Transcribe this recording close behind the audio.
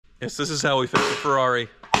Yes, this is how we fix a Ferrari.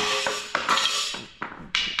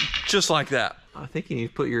 Just like that. I think you need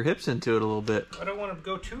to put your hips into it a little bit. I don't want to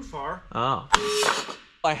go too far. Oh.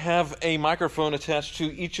 I have a microphone attached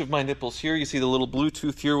to each of my nipples here. You see the little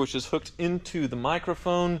Bluetooth here, which is hooked into the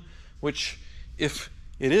microphone, which, if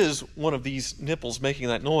it is one of these nipples making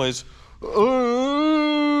that noise,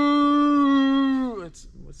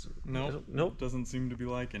 Nope, doesn't seem to be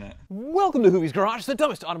liking it. Welcome to Hoovie's Garage, the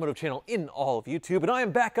dumbest automotive channel in all of YouTube, and I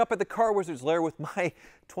am back up at the Car Wizard's lair with my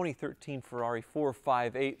 2013 Ferrari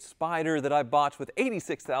 458 Spider that I bought with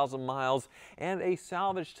 86,000 miles and a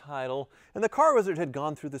salvage title. And the Car Wizard had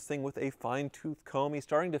gone through this thing with a fine-tooth comb. He's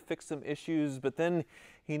starting to fix some issues, but then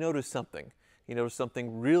he noticed something. He noticed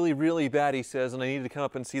something really, really bad, he says, and I need to come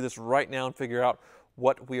up and see this right now and figure out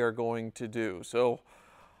what we are going to do. So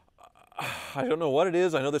I don't know what it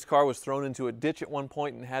is. I know this car was thrown into a ditch at one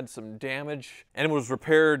point and had some damage, and it was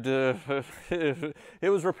repaired. It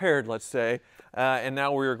was repaired, let's say, and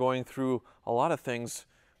now we are going through a lot of things.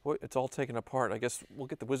 It's all taken apart. I guess we'll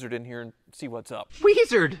get the wizard in here and see what's up.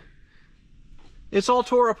 Wizard! It's all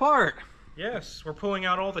tore apart. Yes, we're pulling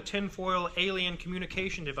out all the tinfoil alien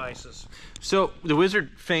communication devices. So the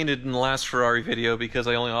wizard fainted in the last Ferrari video because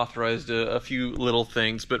I only authorized a few little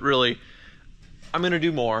things, but really, I'm going to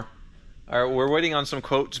do more. We're waiting on some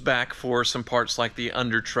quotes back for some parts like the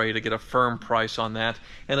under tray to get a firm price on that.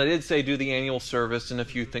 And I did say do the annual service and a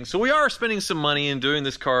few things. So we are spending some money and doing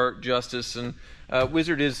this car justice, and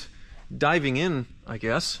Wizard is diving in, I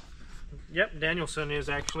guess. Yep, Danielson is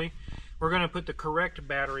actually. We're going to put the correct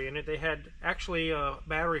battery in it. They had actually a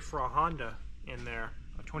battery for a Honda in there,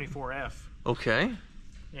 a 24F. Okay.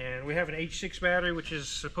 And we have an H6 battery which is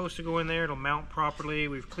supposed to go in there. It'll mount properly.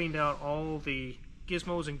 We've cleaned out all the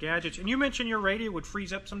gizmos and gadgets. And you mentioned your radio would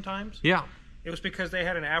freeze up sometimes? Yeah. It was because they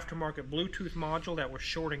had an aftermarket Bluetooth module that was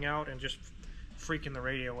shorting out and just freaking the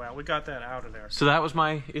radio out. We got that out of there. So that was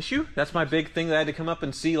my issue? That's my big thing that I had to come up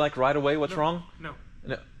and see like right away what's wrong? No.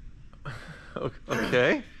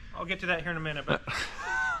 Okay. I'll get to that here in a minute, but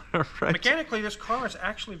Right. mechanically this car is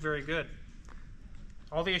actually very good.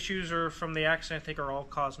 All the issues are from the accident, I think, are all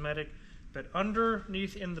cosmetic, but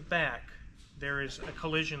underneath in the back there is a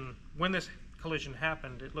collision. When this collision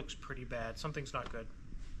happened, it looks pretty bad. Something's not good.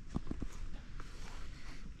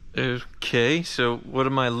 Okay, so what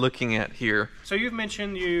am I looking at here? So you've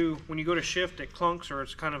mentioned when you go to shift it clunks, or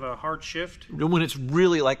it's kind of a hard shift. When it's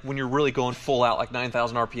really like when you're really going full out, like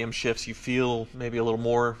 9,000 RPM shifts, you feel maybe a little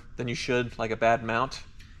more than you should, like a bad mount.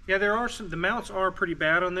 Yeah, there are some. The mounts are pretty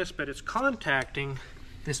bad on this, but it's contacting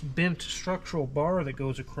this bent structural bar that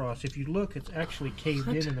goes across. If you look, it's actually caved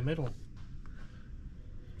in the middle.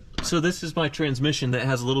 So this is my transmission that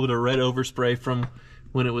has a little bit of red overspray from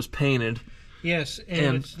when it was painted. Yes,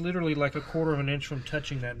 and it's literally like 1/4 of an inch from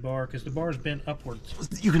touching that bar, because the bar is bent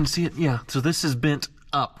upwards. You can see it, yeah. So this is bent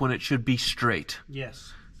up when it should be straight.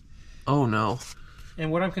 Yes. Oh no.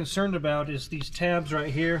 And what I'm concerned about is these tabs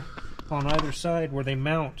right here on either side where they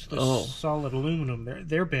mount the solid aluminum.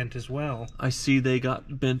 They're bent as well. I see they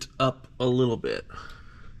got bent up a little bit.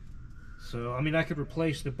 So, I mean, I could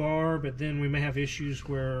replace the bar, but then we may have issues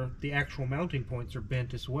where the actual mounting points are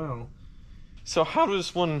bent as well. So how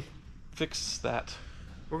does one fix that?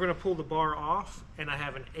 We're going to pull the bar off, and I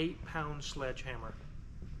have an 8-pound sledgehammer.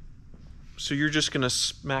 So you're just going to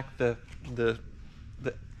smack you're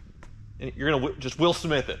going to just Will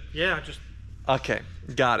Smith it? Yeah, just... Okay,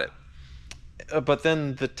 got it. But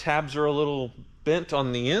then the tabs are a little bent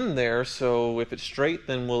on the end there, so if it's straight,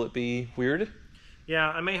 then will it be weird? Yeah,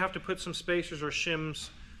 I may have to put some spacers or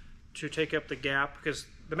shims to take up the gap, because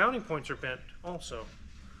the mounting points are bent also.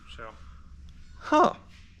 So. Huh.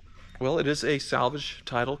 Well, it is a salvage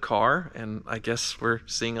title car, and I guess we're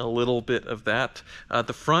seeing a little bit of that.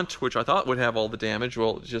 The front, which I thought would have all the damage,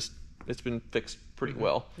 well, it's been fixed pretty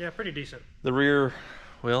well. Yeah, pretty decent. The rear,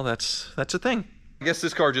 well, that's a thing. I guess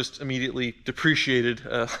this car just immediately depreciated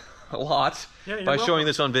a lot by showing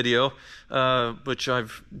this on video, which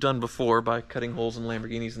I've done before by cutting holes in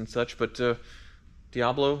Lamborghinis and such. But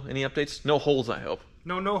Diablo, any updates? No holes, I hope.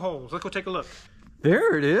 No holes. Let's go take a look.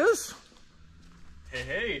 There it is.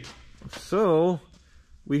 Hey. So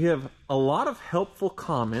we have a lot of helpful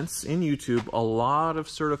comments in YouTube, a lot of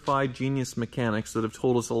certified genius mechanics that have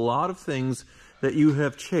told us a lot of things that you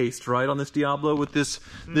have chased, right, on this Diablo with this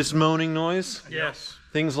moaning noise? Yes.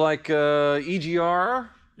 Things like EGR.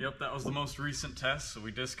 Yep, that was the most recent test. So we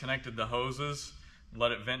disconnected the hoses,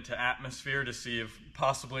 let it vent to atmosphere to see if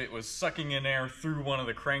possibly it was sucking in air through one of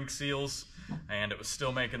the crank seals, and it was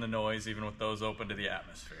still making the noise even with those open to the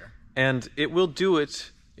atmosphere. And it will do it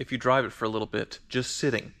if you drive it for a little bit, just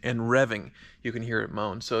sitting and revving, you can hear it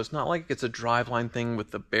moan. So it's not like it's a driveline thing with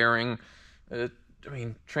the bearing. I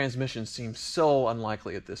mean, transmission seems so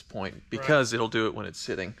unlikely at this point because it'll do it when it's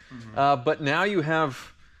sitting. But now you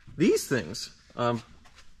have these things.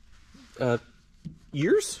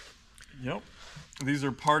 Ears? Yep. These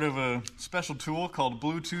are part of a special tool called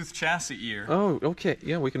Bluetooth chassis ear. Oh, okay.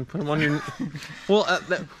 Yeah, we can put them on your... Well,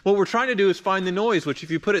 what we're trying to do is find the noise, which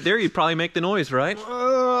if you put it there, you'd probably make the noise, right?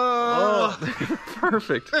 Oh,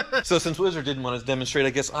 perfect. So since Wizard didn't want to demonstrate,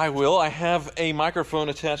 I guess I will. I have a microphone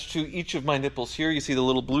attached to each of my nipples here. You see the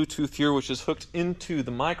little Bluetooth here, which is hooked into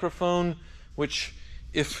the microphone, which,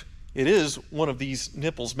 if it is one of these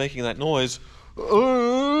nipples making that noise...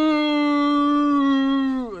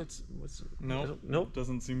 Nope.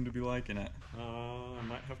 Doesn't seem to be liking it. I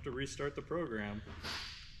might have to restart the program.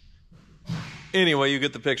 Anyway, you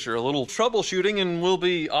get the picture. A little troubleshooting and we'll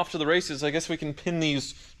be off to the races. I guess we can pin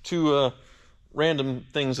these to random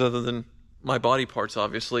things other than my body parts,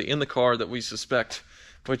 obviously, in the car that we suspect.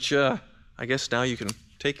 Which, I guess now you can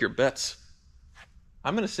take your bets.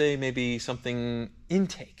 I'm going to say maybe something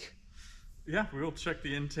intake. Yeah, we'll check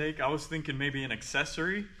the intake. I was thinking maybe an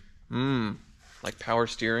accessory. Like power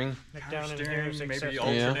steering. Power steering, maybe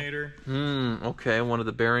alternator. Okay, one of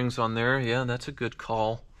the bearings on there. Yeah, that's a good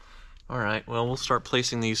call. All right, well, we'll start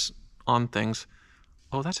placing these on things.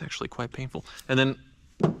 Oh, that's actually quite painful. And then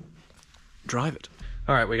drive it.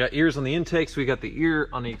 All right, we got ears on the intakes, we got the ear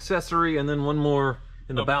on the accessory, and then one more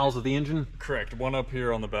in the bowels of the engine. Correct, one up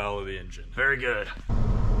here on the bow of the engine. Very good.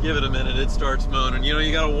 Give it a minute, it starts moaning. You know,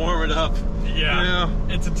 you gotta warm it up. Yeah,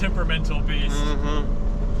 it's a temperamental beast.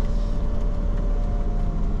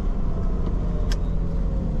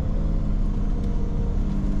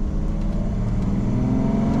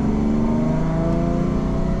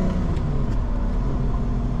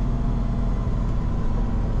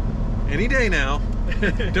 Any day now.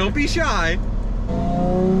 Don't be shy.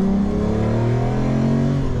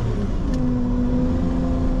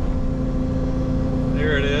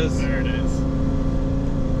 There it is. There it is.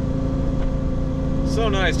 So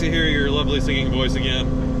nice to hear your lovely singing voice again.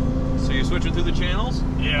 So you're switching through the channels?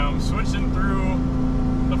 Yeah, I'm switching through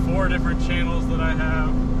the 4 different channels that I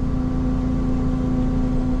have.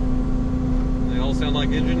 They all sound like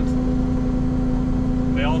engines?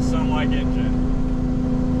 They all sound like engine.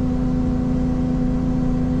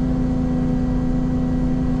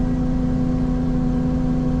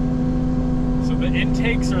 The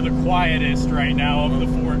intakes are the quietest right now of the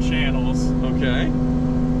 4 channels. Okay.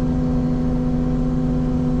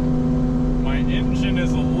 My engine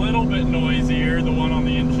is a little bit noisier, the one on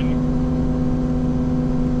the engine.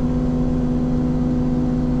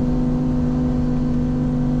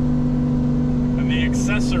 And the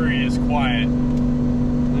accessory is quiet.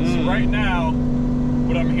 So right now,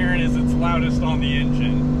 what I'm hearing is it's loudest on the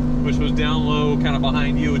engine. Which was down low, kind of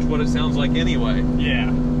behind you, which is what it sounds like anyway.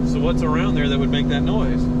 Yeah. So what's around there that would make that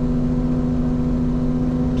noise?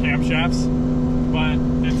 Camshafts, but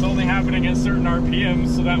it's only happening at certain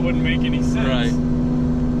RPMs, so that wouldn't make any sense. Right.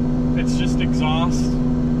 It's just exhaust.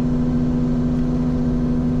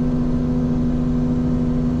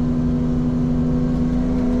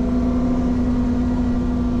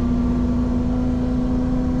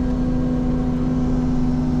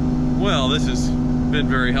 Well, this has been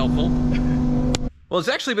very helpful. Well, it's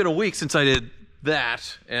actually been a week since I did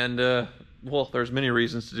that, and well, there's many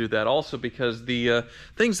reasons to do that. Also because the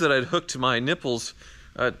things that I'd hooked to my nipples,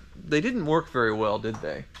 they didn't work very well, did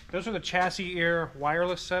they? Those are the chassis ear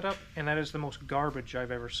wireless setup, and that is the most garbage I've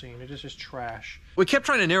ever seen. It is just trash. We kept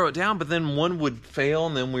trying to narrow it down, but then one would fail,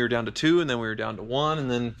 and then we were down to 2, and then we were down to 1, and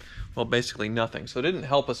then, well, basically nothing. So it didn't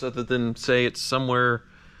help us other than say it's somewhere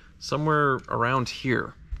around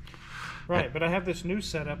here. Right, but I have this new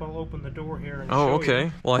setup. I'll open the door here and show Oh, okay.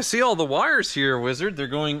 you. Well, I see all the wires here, Wizard. They're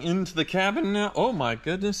going into the cabin now. Oh, my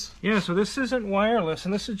goodness. Yeah, so this isn't wireless,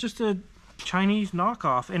 and this is just a Chinese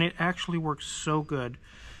knockoff, and it actually works so good.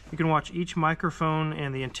 You can watch each microphone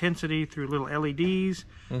and the intensity through little LEDs,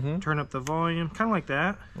 turn up the volume, kind of like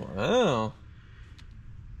that. Wow.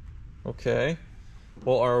 Okay.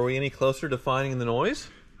 Well, are we any closer to finding the noise?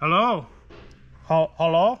 Hello?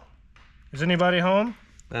 Hello? Is anybody home?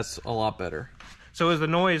 That's a lot better. So is the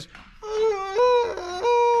noise...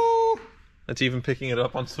 That's even picking it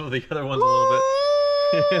up on some of the other ones a little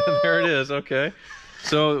bit. There it is, okay.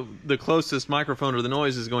 So the closest microphone to the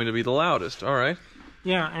noise is going to be the loudest, all right.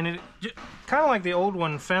 Yeah, and it kind of like the old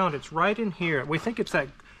one found. It's right in here. We think it's that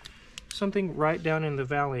something right down in the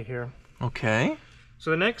valley here. Okay. So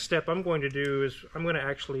the next step I'm going to do is I'm going to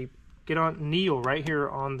actually kneel right here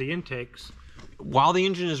on the intakes. While the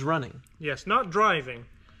engine is running? Yes, not driving.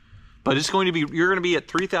 But it's going to be, you're going to be at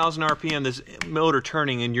 3,000 RPM, this motor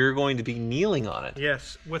turning, and you're going to be kneeling on it.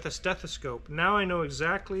 Yes, with a stethoscope. Now I know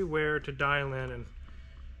exactly where to dial in and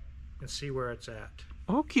see where it's at.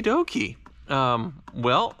 Okie dokie.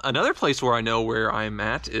 Well, another place where I know where I'm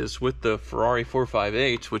at is with the Ferrari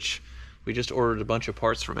 458, which we just ordered a bunch of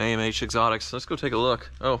parts from AMH Exotics. Let's go take a look.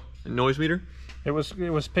 Oh, noise meter? It was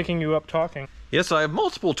picking you up talking. Yes, I have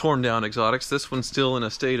multiple torn down Exotics. This one's still in a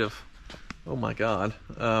state of, oh my god.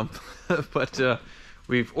 But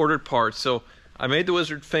we've ordered parts. So I made the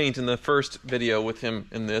wizard faint in the first video with him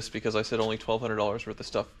in this because I said only $1,200 worth of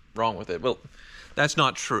stuff wrong with it. Well, that's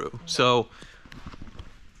not true. So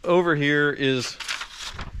over here is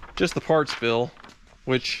just the parts bill,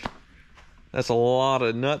 which that's a lot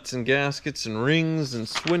of nuts and gaskets and rings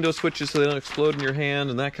and window switches so they don't explode in your hand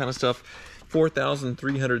and that kind of stuff.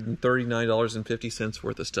 $4,339.50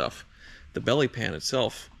 worth of stuff. The belly pan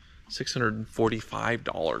itself,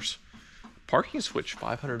 $645. Parking switch,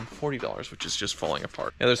 $540, which is just falling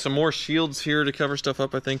apart. Yeah, there's some more shields here to cover stuff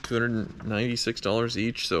up, I think, $296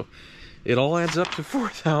 each, so it all adds up to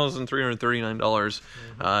 $4,339.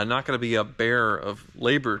 Not going to be a bear of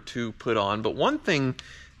labor to put on, but one thing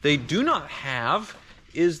they do not have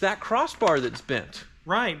is that crossbar that's bent.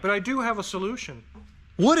 Right, but I do have a solution.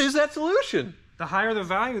 What is that solution? The higher the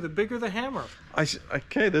value, the bigger the hammer.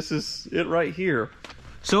 Okay, this is it right here.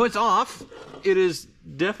 So it's off. It is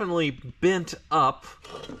definitely bent up.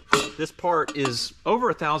 This part is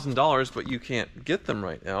over $1,000, but you can't get them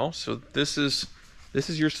right now. So this is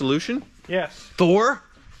your solution? Yes. Thor?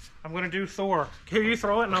 I'm going to do Thor. Here, you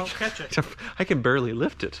throw it and I'll catch it. I can barely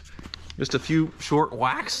lift it. Just a few short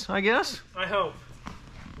whacks, I guess? I hope.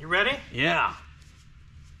 You ready? Yeah.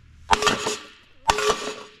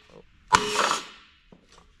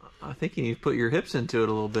 I think you need to put your hips into it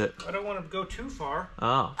a little bit. I don't want to go too far.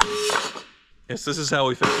 Oh. Yes, this is how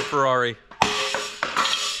we fix a Ferrari.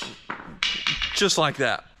 Just like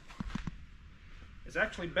that. It's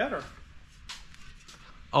actually better.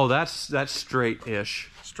 Oh, that's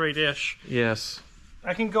straight-ish. Straight-ish. Yes.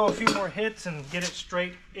 I can go a few more hits and get it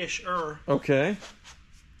straight-ish-er. Okay.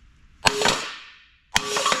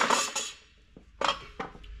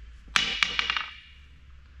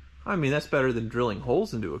 I mean, that's better than drilling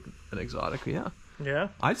holes into an exotic, yeah. Yeah?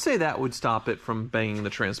 I'd say that would stop it from banging the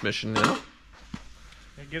transmission now.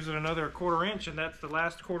 It gives it another 1/4 inch, and that's the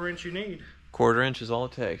last 1/4 inch you need. 1/4 inch is all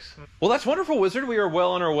it takes. Well, that's wonderful, Wizard. We are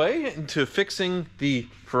well on our way into fixing the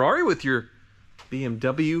Ferrari with your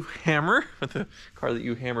BMW hammer, with the car that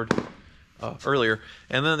you hammered earlier.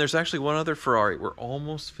 And then there's actually one other Ferrari. We're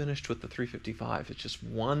almost finished with the 355. It's just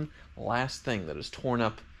one last thing that is torn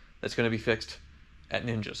up that's going to be fixed at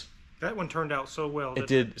Ninja's. That one turned out so well. It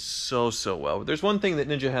did so well. There's one thing that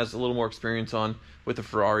Ninja has a little more experience on with the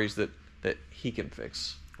Ferraris that he can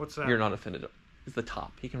fix. What's that? You're not offended. It's the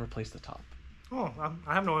top. He can replace the top. Oh,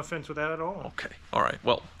 I have no offense with that at all. Okay. All right.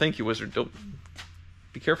 Well, thank you, Wizard. Don't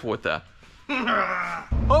be careful with that.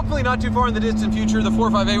 Hopefully not too far in the distant future, the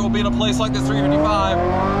 458 will be in a place like this 355.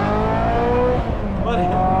 But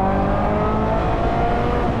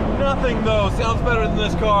nothing, though, sounds better than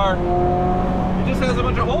this car. It just has a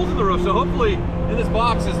bunch of holes in the roof, so hopefully in this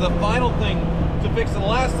box is the final thing to fix the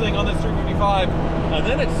last thing on this 355, and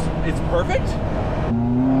then it's perfect.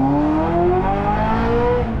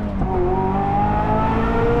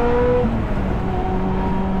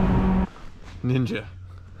 Ninja.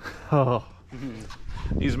 Oh.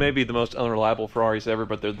 These may be the most unreliable Ferraris ever,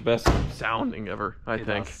 but they're the best sounding ever, I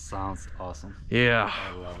think. It sounds awesome. Yeah.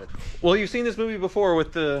 I love it. Well, you've seen this movie before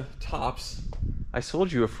with the tops. I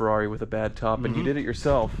sold you a Ferrari with a bad top, and you did it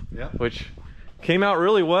yourself. Yeah. Which came out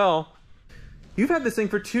really well. You've had this thing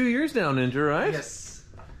for 2 years now, Ninja, right? Yes.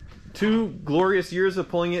 2 glorious years of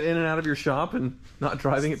pulling it in and out of your shop and not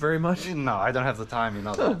driving it very much? No, I don't have the time, you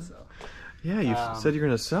know that. So. Yeah, you said you're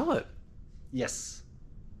going to sell it. Yes.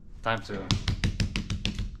 Time to.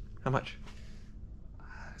 How much?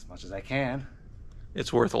 As much as I can.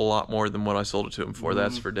 It's worth a lot more than what I sold it to him for.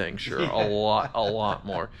 That's for dang sure. A lot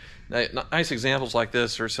more. Nice examples like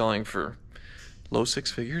this are selling for low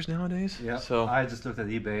 6 figures nowadays. Yeah. So I just looked at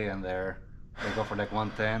eBay and they go for like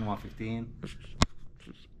 110, 115.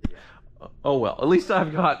 Oh well, at least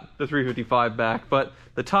I've got the 355 back. But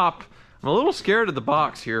the top, I'm a little scared of the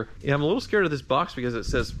box here. Yeah, I'm a little scared of this box because it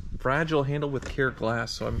says fragile, handled with care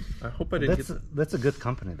glass. So I hope I didn't That's a good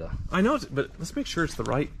company though. I know, but let's make sure it's the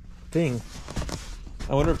right thing.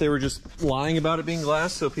 I wonder if they were just lying about it being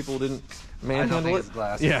glass so people didn't manhandle I don't think it. it's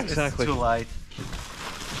glass. Yeah, It's exactly. too light.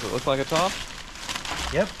 Does it look like a top?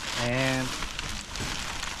 Yep. And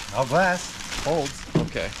no glass. Holds.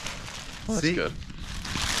 Okay. Well, that's See? good.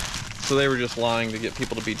 So they were just lying to get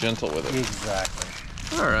people to be gentle with it.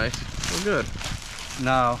 Exactly. All right, well, good.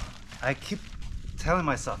 Now, I keep telling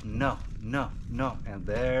myself, no, no, no, and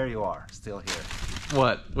there you are, still here.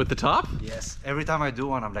 What, with the top? Yes, every time I do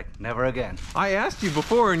one, I'm like, never again. I asked you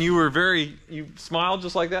before, and you smiled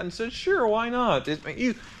just like that and said, sure, why not?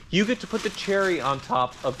 You get to put the cherry on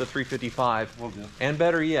top of the 355. Will do. And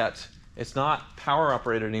better yet, it's not power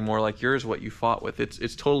operated anymore like yours, what you fought with.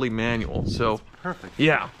 It's totally manual. So Perfect.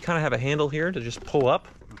 yeah, kind of have a handle here to just pull up.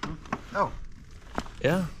 Oh,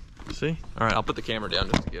 Yeah, see? All right, I'll put the camera down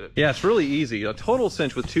just to get it. Yeah, it's really easy. A total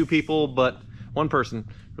cinch with 2 people, but 1 person,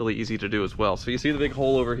 really easy to do as well. So you see the big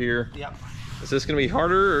hole over here? yeah. Is this gonna be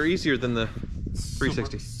harder or easier than the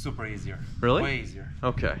 360? Super easier. Really? Way easier.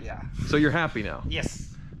 Okay. Yeah. So you're happy now? Yes.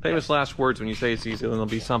 Famous last words when you say it's easy, then there'll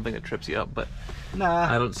be something that trips you up, but I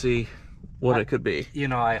Nah. don't see what it could be. You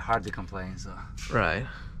know, I hardly complain, so. Right.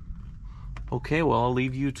 Okay, well, I'll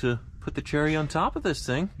leave you to put the cherry on top of this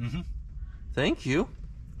thing. Mhm. Thank you.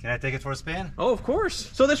 Can I take it for a spin? Oh, of course.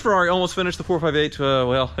 So this Ferrari almost finished the 458.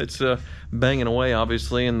 Well, it's banging away,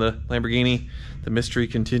 obviously, and the Lamborghini, the mystery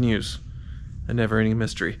continues. A never-ending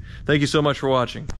mystery. Thank you so much for watching.